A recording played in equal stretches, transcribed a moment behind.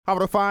How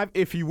about a 5?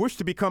 If you wish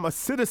to become a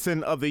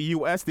citizen of the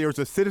U.S., there's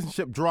a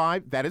citizenship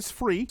drive that is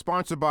free,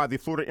 sponsored by the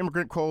Florida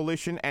Immigrant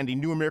Coalition and the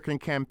New American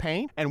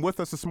Campaign. And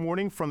with us this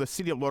morning from the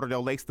city of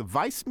Lauderdale Lakes, the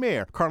Vice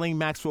Mayor, Karlene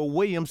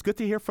Maxwell-Williams. Good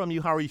to hear from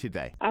you. How are you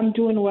today? I'm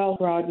doing well,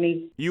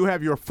 Rodney. You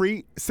have your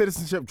free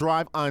citizenship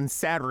drive on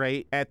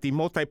Saturday at the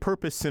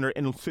Multi-Purpose Center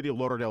in the city of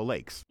Lauderdale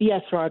Lakes.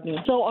 Yes, Rodney.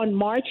 So on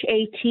March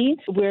 18th,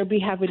 we'll be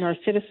having our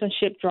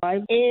citizenship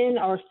drive in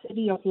our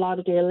city of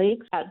Lauderdale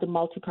Lakes at the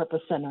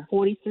Multi-Purpose Center,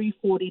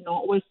 4340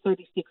 Northwest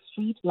 36th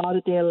Street,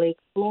 Lauderdale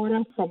Lakes,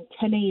 Florida, from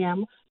 10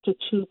 a.m. to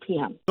 2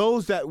 p.m.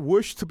 Those that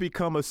wish to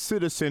become a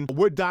citizen,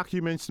 what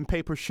documents and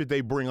papers should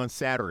they bring on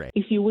Saturday?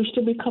 If you wish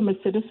to become a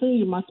citizen,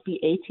 you must be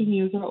 18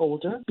 years or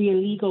older, be a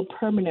legal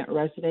permanent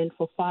resident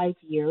for 5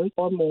 years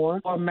or more,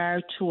 or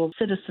married to a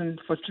citizen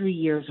for 3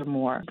 years or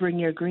more. Bring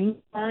your green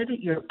card,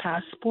 your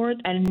passport,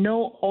 and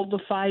know all the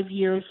 5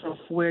 years of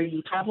where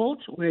you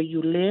traveled, where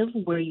you live,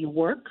 where you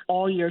work,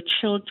 all your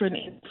children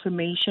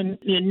information,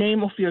 the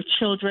name of your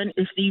children,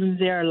 if even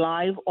they're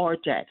alive or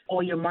dead,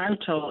 all your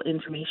marital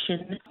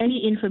information, any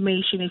information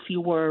if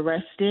you were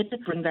arrested,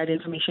 bring that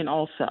information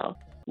also.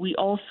 We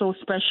also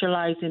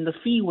specialize in the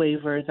fee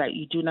waiver that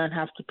you do not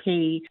have to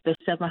pay the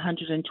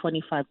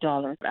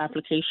 $725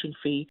 application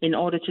fee. In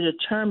order to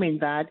determine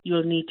that,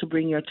 you'll need to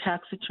bring your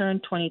tax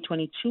return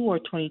 2022 or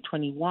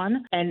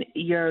 2021 and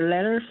your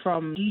letter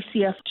from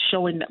DCF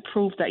showing that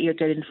proof that you're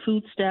getting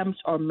food stamps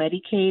or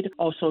Medicaid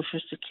or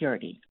Social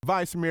Security.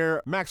 Vice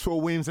Mayor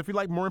Maxwell-Williams, if you'd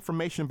like more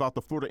information about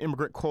the Florida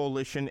Immigrant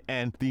Coalition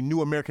and the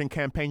New American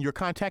Campaign, your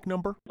contact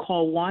number?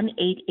 Call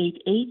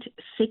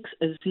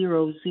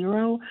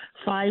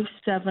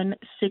 1-888-600-5762.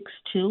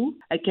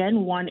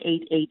 Again,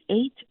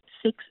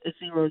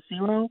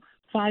 1-888-600-5762.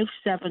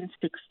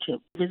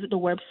 Visit the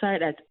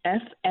website at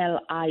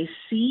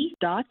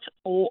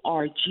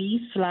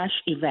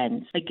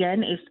flic.org/events.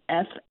 Again, it's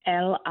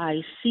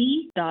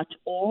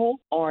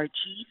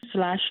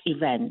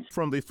flic.org/events.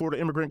 From the Florida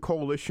Immigrant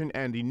Coalition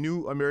and the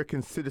New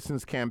American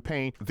Citizens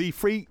Campaign, the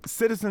free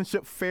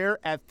citizenship fair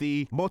at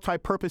the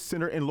Multi-Purpose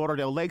Center in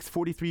Lauderdale Lakes,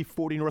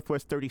 4340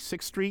 Northwest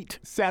 36th Street,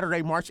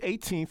 Saturday, March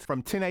 18th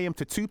from 10 a.m.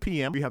 to 2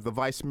 p.m. We have the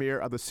Vice Mayor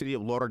of the city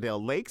of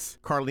Lauderdale Lakes,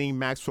 Karlene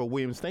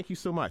Maxwell-Williams. Thank you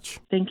so much.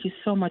 Thank you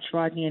so much,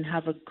 Rodney, and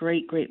have a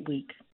great, great week.